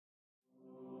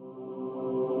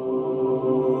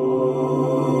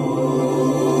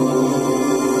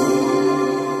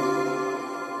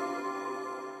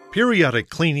Periodic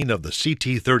cleaning of the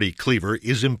CT30 cleaver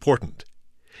is important.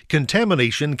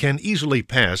 Contamination can easily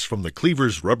pass from the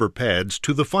cleaver's rubber pads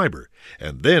to the fiber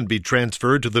and then be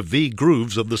transferred to the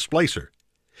V-grooves of the splicer.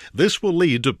 This will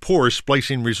lead to poor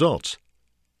splicing results.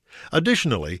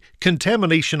 Additionally,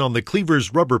 contamination on the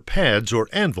cleaver's rubber pads or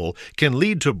anvil can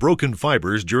lead to broken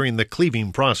fibers during the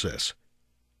cleaving process.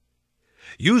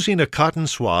 Using a cotton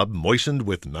swab moistened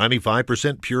with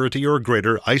 95% purity or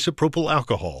greater isopropyl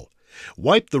alcohol,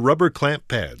 wipe the rubber clamp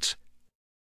pads,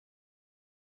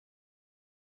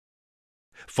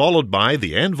 followed by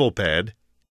the anvil pad,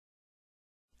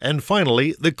 and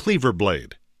finally the cleaver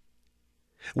blade.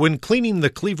 When cleaning the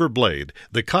cleaver blade,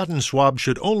 the cotton swab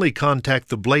should only contact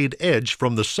the blade edge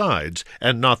from the sides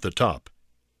and not the top.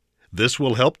 This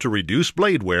will help to reduce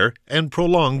blade wear and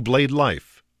prolong blade life.